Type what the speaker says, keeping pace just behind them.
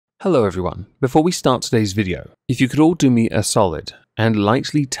Hello everyone, before we start today's video, if you could all do me a solid and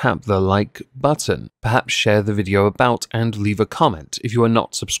lightly tap the like button, perhaps share the video about and leave a comment. If you are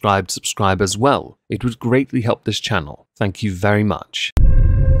not subscribed, subscribe as well. It would greatly help this channel. Thank you very much.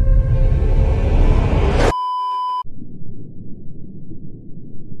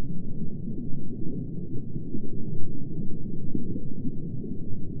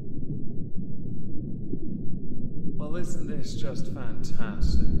 Well, isn't this just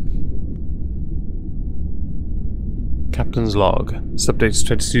fantastic? Captain's log. Subdate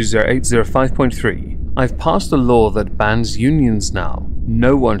 220805.3. I've passed a law that bans unions now.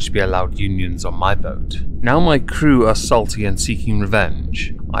 No one should be allowed unions on my boat. Now my crew are salty and seeking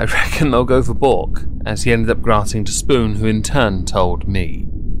revenge. I reckon they'll go for Bork, as he ended up granting to Spoon, who in turn told me.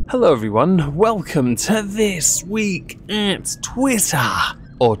 Hello everyone, welcome to This Week at Twitter,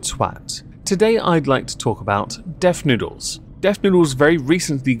 or Twat. Today I'd like to talk about Def Noodles. Def Noodles very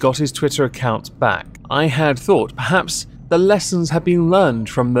recently got his Twitter account back. I had thought perhaps the lessons had been learned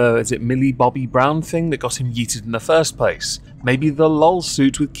from the, Millie Bobby Brown thing that got him yeeted in the first place. Maybe the lol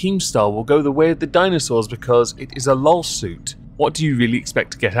suit with Keemstar will go the way of the dinosaurs because it is a lol suit. What do you really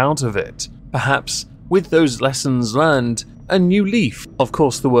expect to get out of it? Perhaps, with those lessons learned, a new leaf. Of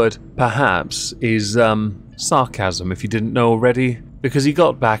course the word perhaps is sarcasm if you didn't know already, because he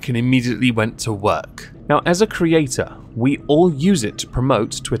got back and immediately went to work. Now as a creator, we all use it to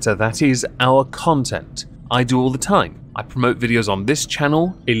promote Twitter, that is, our content. I do all the time. I promote videos on this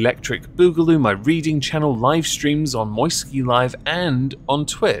channel, Electric Boogaloo, my reading channel, live streams on Moisky Live, and on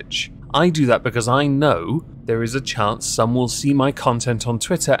Twitch. I do that because I know there is a chance some will see my content on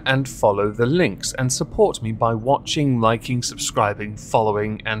Twitter and follow the links and support me by watching, liking, subscribing,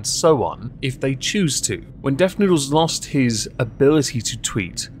 following, and so on if they choose to. When Def Noodles lost his ability to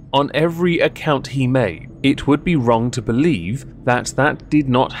tweet on every account he made, it would be wrong to believe that that did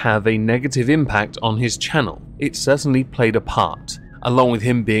not have a negative impact on his channel. It certainly played a part, along with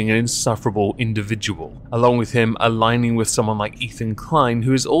him being an insufferable individual, along with him aligning with someone like Ethan Klein,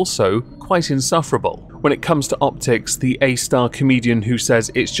 who is also quite insufferable. When it comes to optics, the A-star comedian who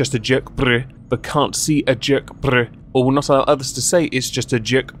says it's just a jerk brr, but can't see a jerk brr, or will not allow others to say it's just a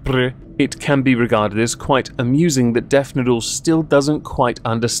jerk brr, it can be regarded as quite amusing that Def Noodles still doesn't quite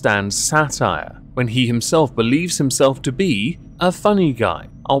understand satire, when he himself believes himself to be a funny guy.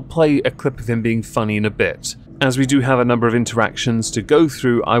 I'll play a clip of him being funny in a bit. As we do have a number of interactions to go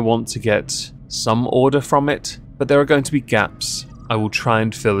through, I want to get some order from it, but there are going to be gaps. I will try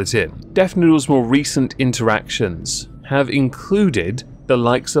and fill it in. Def Noodle's more recent interactions have included the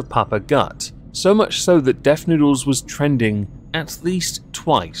likes of Papa Gut, so much so that Def Noodles was trending at least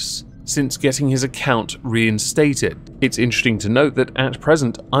twice since getting his account reinstated. It's interesting to note that at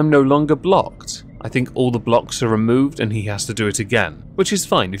present I'm no longer blocked. I think all the blocks are removed and he has to do it again, which is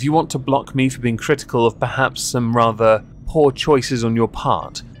fine. If you want to block me for being critical of perhaps some rather poor choices on your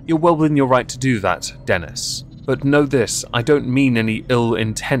part, you're well within your right to do that, Dennis. But know this, I don't mean any ill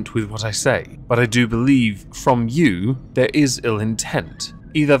intent with what I say, but I do believe from you there is ill intent.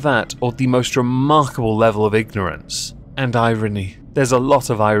 Either that or the most remarkable level of ignorance. And irony. There's a lot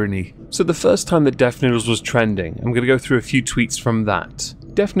of irony. So the first time that Def Noodles was trending, I'm going to go through a few tweets from that.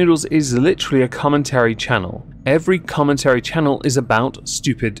 Def Noodles is literally a commentary channel. Every commentary channel is about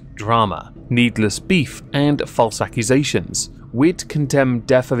stupid drama, needless beef, and false accusations. We'd condemn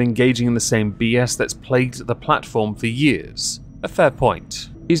Def of engaging in the same BS that's plagued the platform for years. A fair point.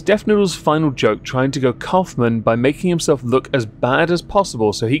 Is Def Noodles' final joke trying to go Kaufman by making himself look as bad as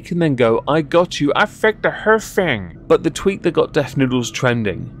possible so he can then go, I got you, I faked a her thing? But the tweet that got Def Noodles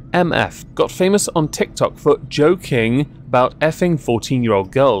trending, MF, got famous on TikTok for joking about effing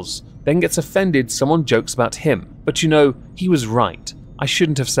 14-year-old girls, then gets offended someone jokes about him. But you know, he was right. I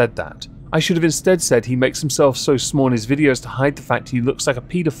shouldn't have said that. I should have instead said he makes himself so small in his videos to hide the fact he looks like a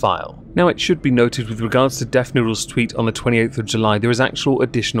paedophile. Now it should be noted with regards to Def Noodles' tweet on the 28th of July, there is actual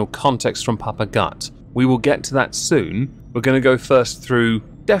additional context from Papa Gut. We will get to that soon. We're going to go first through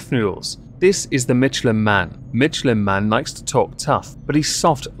Def Noodles. This is the Michelin Man. Michelin Man likes to talk tough, but he's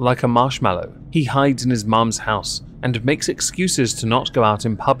soft like a marshmallow. He hides in his mum's house and makes excuses to not go out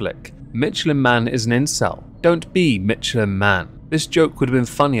in public. Michelin Man is an incel. Don't be Michelin Man. This joke would have been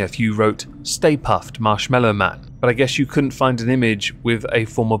funnier if you wrote Stay Puffed Marshmallow Man, but I guess you couldn't find an image with a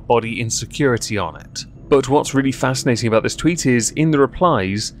form of body insecurity on it. But what's really fascinating about this tweet is, in the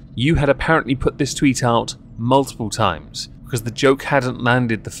replies, you had apparently put this tweet out multiple times, because the joke hadn't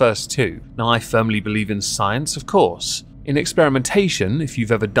landed the first two. Now I firmly believe in science, of course, In experimentation, if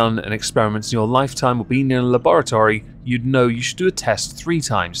you've ever done an experiment in your lifetime or been in a laboratory, you'd know you should do a test 3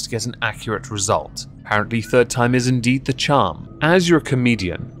 times to get an accurate result. Apparently, 3rd time is indeed the charm. As you're a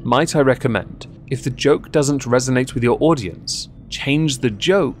comedian, might I recommend, if the joke doesn't resonate with your audience, change the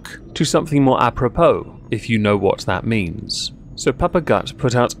joke to something more apropos, if you know what that means. So Papa Gut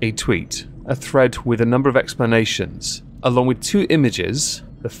put out a tweet, a thread with a number of explanations, along with 2 images,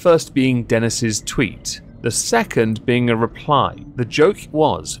 the first being Dennis's tweet, the second being a reply. The joke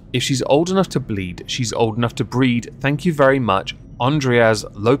was, if she's old enough to bleed, she's old enough to breed. Thank you very much, Andreas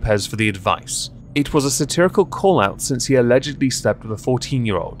Lopez, for the advice. It was a satirical call-out since he allegedly slept with a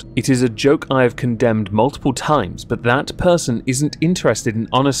 14-year-old. It is a joke I have condemned multiple times, but that person isn't interested in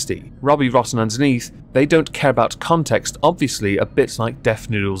honesty. Robbie Rotten underneath, they don't care about context, obviously a bit like Def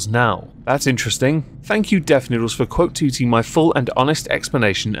Noodles now. That's interesting. Thank you Def Noodles for quote-tweeting my full and honest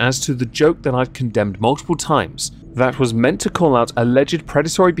explanation as to the joke that I've condemned multiple times. That was meant to call out alleged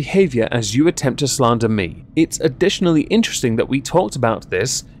predatory behavior as you attempt to slander me. It's additionally interesting that we talked about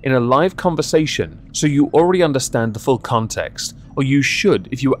this in a live conversation, so you already understand the full context, or you should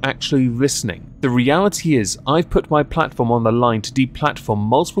if you were actually listening. The reality is, I've put my platform on the line to deplatform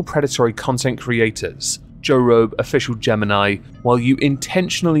multiple predatory content creators, Joe Robe, Official Gemini, while you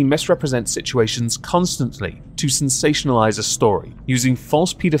intentionally misrepresent situations constantly to sensationalize a story. Using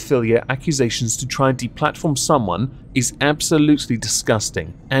false pedophilia accusations to try and deplatform someone is absolutely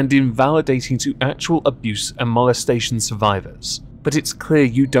disgusting and invalidating to actual abuse and molestation survivors. But it's clear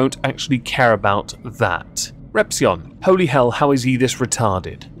you don't actually care about that. Repsion, holy hell, how is he this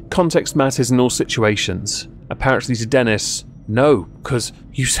retarded? Context matters in all situations. Apparently to Dennis, no, because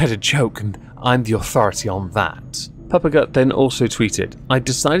you said a joke and I'm the authority on that. Papa Gut then also tweeted, I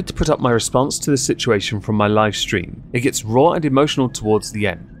decided to put up my response to the situation from my live stream. It gets raw and emotional towards the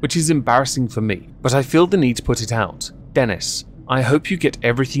end, which is embarrassing for me, but I feel the need to put it out. Dennis, I hope you get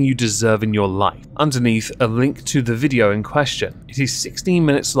everything you deserve in your life. Underneath, a link to the video in question. It is 16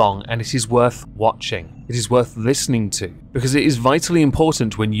 minutes long and it is worth watching. It is worth listening to, because it is vitally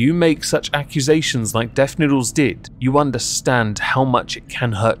important when you make such accusations like Def Noodles did, you understand how much it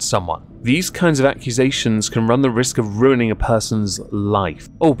can hurt someone. These kinds of accusations can run the risk of ruining a person's life.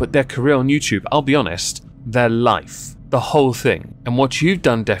 Oh, but their career on YouTube, I'll be honest, their life. The whole thing. And what you've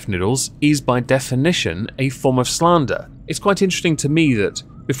done, Def Noodles, is by definition a form of slander. It's quite interesting to me that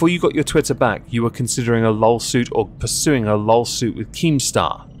before you got your Twitter back, you were considering a lawsuit or pursuing a lawsuit with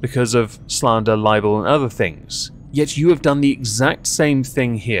Keemstar because of slander, libel, and other things. Yet you have done the exact same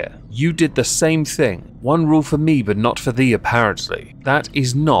thing here. You did the same thing. One rule for me, but not for thee, apparently. That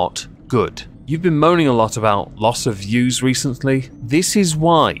is not good. You've been moaning a lot about loss of views recently. This is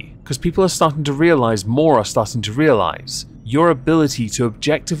why. Because people are starting to realize, more are starting to realize, your ability to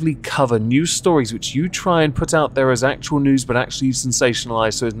objectively cover news stories which you try and put out there as actual news but actually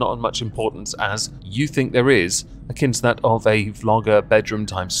sensationalize so it's not as much importance as you think there is, akin to that of a vlogger bedroom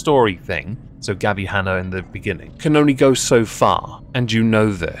time story thing, so Gabby Hanna in the beginning, can only go so far, and you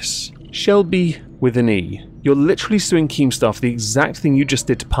know this. Shelby with an E, you're literally suing Keemstar for the exact thing you just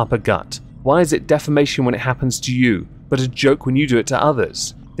did to Papa Gut. Why is it defamation when it happens to you, but a joke when you do it to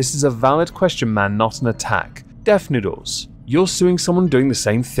others? This is a valid question, man, not an attack. Def Noodles, you're suing someone doing the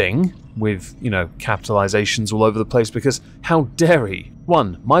same thing? With, capitalizations all over the place because how dare he?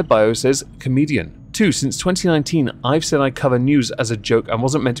 1. My bio says comedian. 2. Since 2019, I've said I cover news as a joke and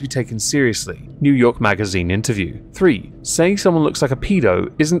wasn't meant to be taken seriously. New York Magazine interview. 3. Saying someone looks like a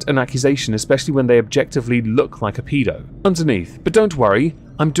pedo isn't an accusation, especially when they objectively look like a pedo. Underneath, but don't worry,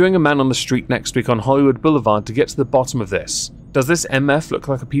 I'm doing a man on the street next week on Hollywood Boulevard to get to the bottom of this. Does this MF look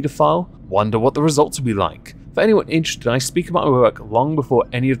like a pedophile? Wonder what the results will be like. For anyone interested, I speak about my work long before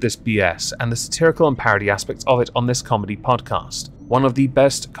any of this BS and the satirical and parody aspects of it on this comedy podcast. One of the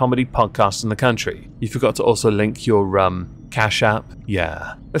best comedy podcasts in the country. You forgot to also link your, Cash App?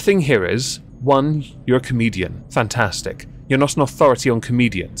 Yeah. The thing here is, 1, you're a comedian. Fantastic. You're not an authority on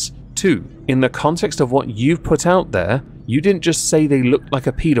comedians. 2, in the context of what you've put out there, you didn't just say they looked like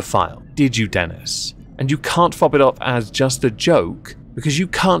a pedophile, did you, Dennis? And you can't fob it off as just a joke, because you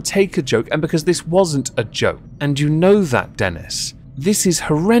can't take a joke and because this wasn't a joke. And you know that, Dennis. This is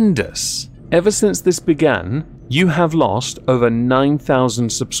horrendous. Ever since this began, you have lost over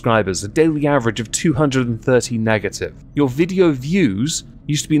 9,000 subscribers, a daily average of 230 negative. Your video views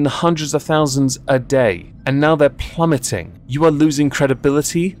used to be in the hundreds of thousands a day, and now they're plummeting. You are losing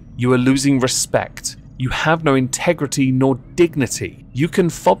credibility, you are losing respect. You have no integrity nor dignity. You can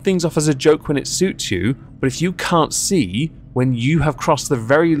fob things off as a joke when it suits you, but if you can't see when you have crossed the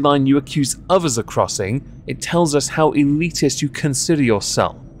very line you accuse others of crossing, it tells us how elitist you consider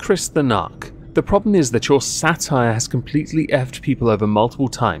yourself. Chris the Narc. The problem is that your satire has completely effed people over multiple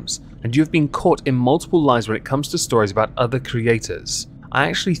times, and you have been caught in multiple lies when it comes to stories about other creators. I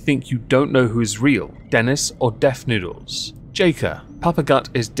actually think you don't know who is real, Dennis or Def Noodles. Jaker, Papa Gut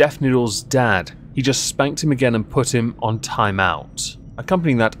is Def Noodles' dad. He just spanked him again and put him on timeout.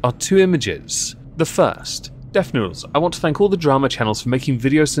 Accompanying that are 2 images. The first, Def Noodles, I want to thank all the drama channels for making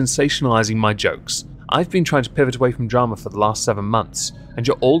videos sensationalizing my jokes. I've been trying to pivot away from drama for the last 7 months, and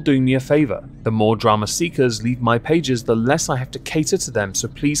you're all doing me a favor. The more drama seekers leave my pages, the less I have to cater to them, so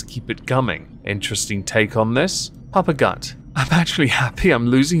please keep it coming. Interesting take on this. Papa Gut, I'm actually happy I'm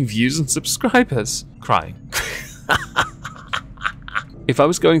losing views and subscribers. Crying. If I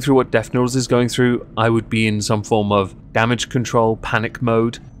was going through what Def Noodles is going through, I would be in some form of damage control, panic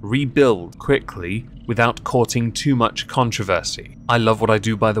mode, rebuild quickly without courting too much controversy. I love what I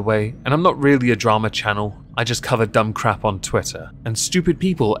do, by the way, and I'm not really a drama channel. I just cover dumb crap on Twitter, and stupid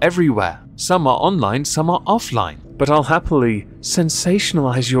people everywhere. Some are online, some are offline. But I'll happily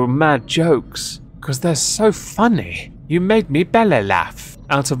sensationalize your mad jokes, because they're so funny. You made me belly laugh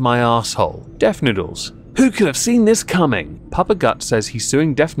out of my arsehole. Def Noodles. Who could have seen this coming? Papa Gut says he's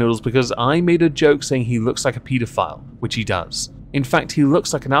suing Def Noodles because I made a joke saying he looks like a pedophile, which he does. In fact, he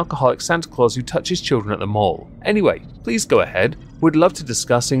looks like an alcoholic Santa Claus who touches children at the mall. Anyway, please go ahead. Would love to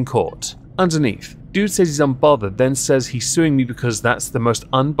discuss in court. Underneath, dude says he's unbothered, then says he's suing me because that's the most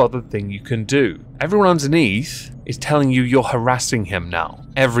unbothered thing you can do. Everyone underneath is telling you you're harassing him now.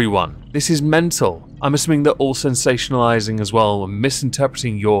 Everyone. This is mental. I'm assuming they're all sensationalizing as well and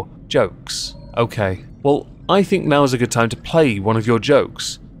misinterpreting your jokes. Okay. Well, I think now is a good time to play one of your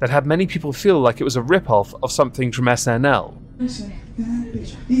jokes that had many people feel like it was a rip-off of something from SNL.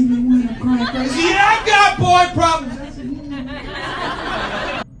 Yeah, I got boy problems.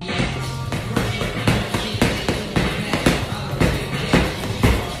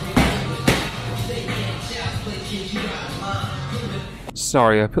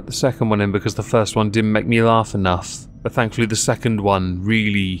 Sorry, I put the second one in because the first one didn't make me laugh enough, but thankfully the second one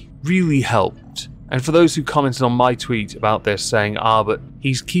really helped. And for those who commented on my tweet about this saying, but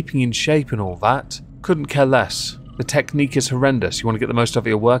he's keeping in shape and all that, couldn't care less. The technique is horrendous. You want to get the most out of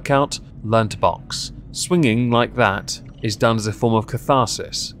your workout? Learn to box. Swinging like that is done as a form of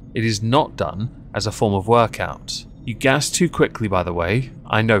catharsis. It is not done as a form of workout. You gassed too quickly, by the way.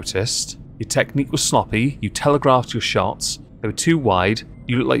 I noticed. Your technique was sloppy. You telegraphed your shots. They were too wide.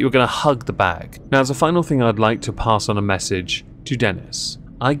 You looked like you were going to hug the bag. Now, as a final thing, I'd like to pass on a message to Dennis.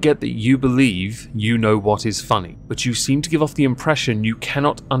 I get that you believe you know what is funny, but you seem to give off the impression you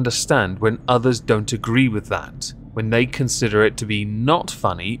cannot understand when others don't agree with that, when they consider it to be not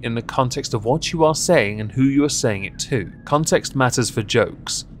funny in the context of what you are saying and who you are saying it to. Context matters for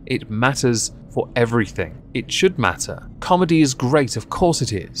jokes. It matters for everything. It should matter. Comedy is great, of course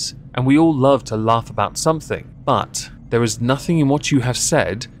it is, and we all love to laugh about something, but there is nothing in what you have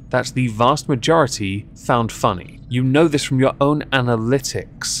said that the vast majority found funny. You know this from your own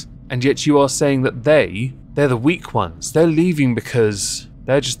analytics, and yet you are saying that they're the weak ones. They're leaving because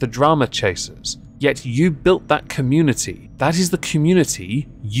they're just the drama chasers. Yet you built that community. That is the community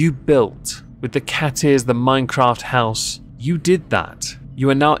you built. With the cat ears, the Minecraft house, you did that. You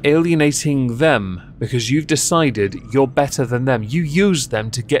are now alienating them because you've decided you're better than them. You used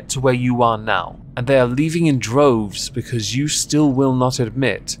them to get to where you are now. And they are leaving in droves because you still will not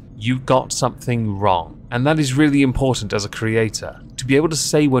admit you got something wrong. And that is really important as a creator. To be able to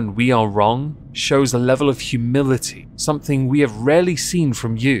say when we are wrong shows a level of humility, something we have rarely seen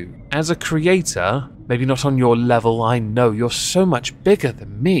from you. As a creator, maybe not on your level, I know you're so much bigger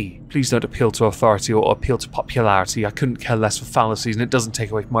than me. Please don't appeal to authority or appeal to popularity. I couldn't care less for fallacies and it doesn't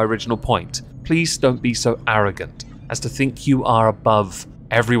take away from my original point. Please don't be so arrogant as to think you are above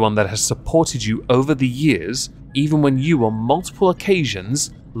everyone that has supported you over the years, even when you on multiple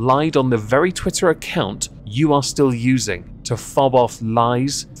occasions lied on the very Twitter account you are still using to fob off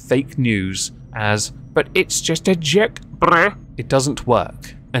lies, fake news as, but it's just a joke, bruh. It doesn't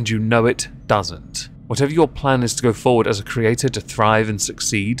work, and you know it doesn't. Whatever your plan is to go forward as a creator to thrive and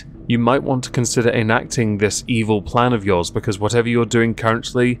succeed, you might want to consider enacting this evil plan of yours because whatever you're doing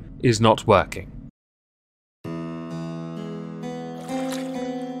currently is not working.